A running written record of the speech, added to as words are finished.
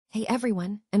Hey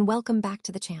everyone, and welcome back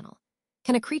to the channel.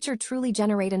 Can a creature truly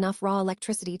generate enough raw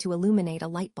electricity to illuminate a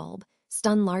light bulb,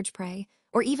 stun large prey,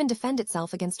 or even defend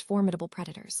itself against formidable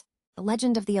predators? The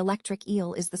legend of the electric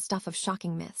eel is the stuff of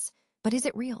shocking myths, but is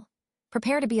it real?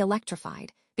 Prepare to be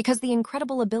electrified, because the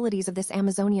incredible abilities of this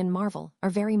Amazonian marvel are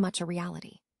very much a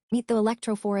reality. Meet the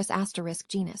Electrophorus asterisk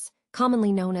genus,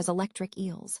 commonly known as electric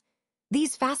eels.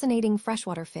 These fascinating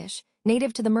freshwater fish,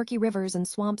 native to the murky rivers and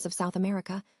swamps of South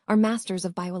America, are masters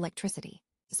of bioelectricity.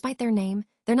 Despite their name,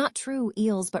 they're not true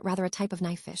eels but rather a type of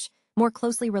knifefish, more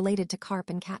closely related to carp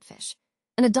and catfish.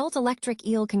 An adult electric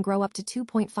eel can grow up to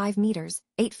 2.5 meters,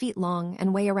 8 feet long,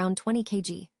 and weigh around 20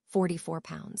 kg, 44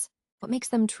 pounds. What makes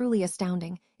them truly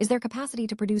astounding is their capacity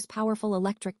to produce powerful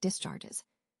electric discharges.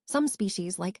 Some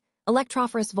species, like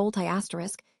Electrophorus volti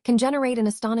asterisk, can generate an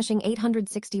astonishing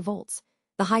 860 volts,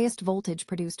 the highest voltage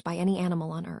produced by any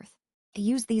animal on Earth. They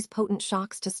use these potent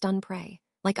shocks to stun prey,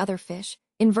 like other fish,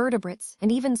 invertebrates,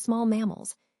 and even small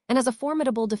mammals, and as a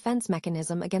formidable defense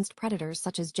mechanism against predators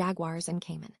such as jaguars and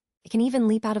caiman. They can even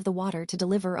leap out of the water to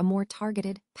deliver a more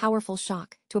targeted, powerful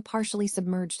shock to a partially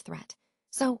submerged threat.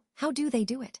 So, how do they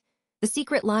do it? The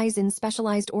secret lies in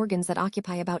specialized organs that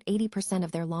occupy about 80%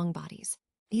 of their long bodies.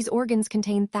 These organs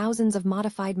contain thousands of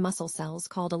modified muscle cells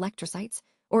called electrocytes,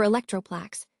 or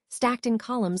electroplaques, stacked in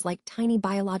columns like tiny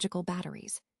biological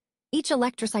batteries. Each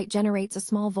electrocyte generates a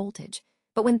small voltage,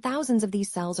 but when thousands of these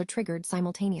cells are triggered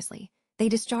simultaneously, they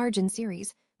discharge in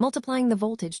series, multiplying the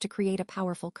voltage to create a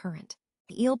powerful current.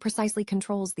 The eel precisely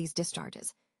controls these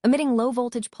discharges, emitting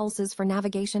low-voltage pulses for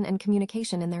navigation and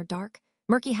communication in their dark,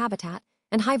 murky habitat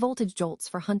and high-voltage jolts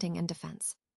for hunting and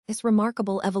defense. This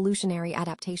remarkable evolutionary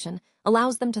adaptation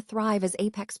allows them to thrive as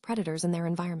apex predators in their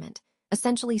environment,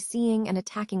 essentially seeing and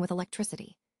attacking with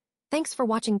electricity. Thanks for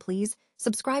watching. Please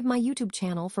subscribe my YouTube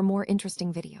channel for more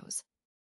interesting videos.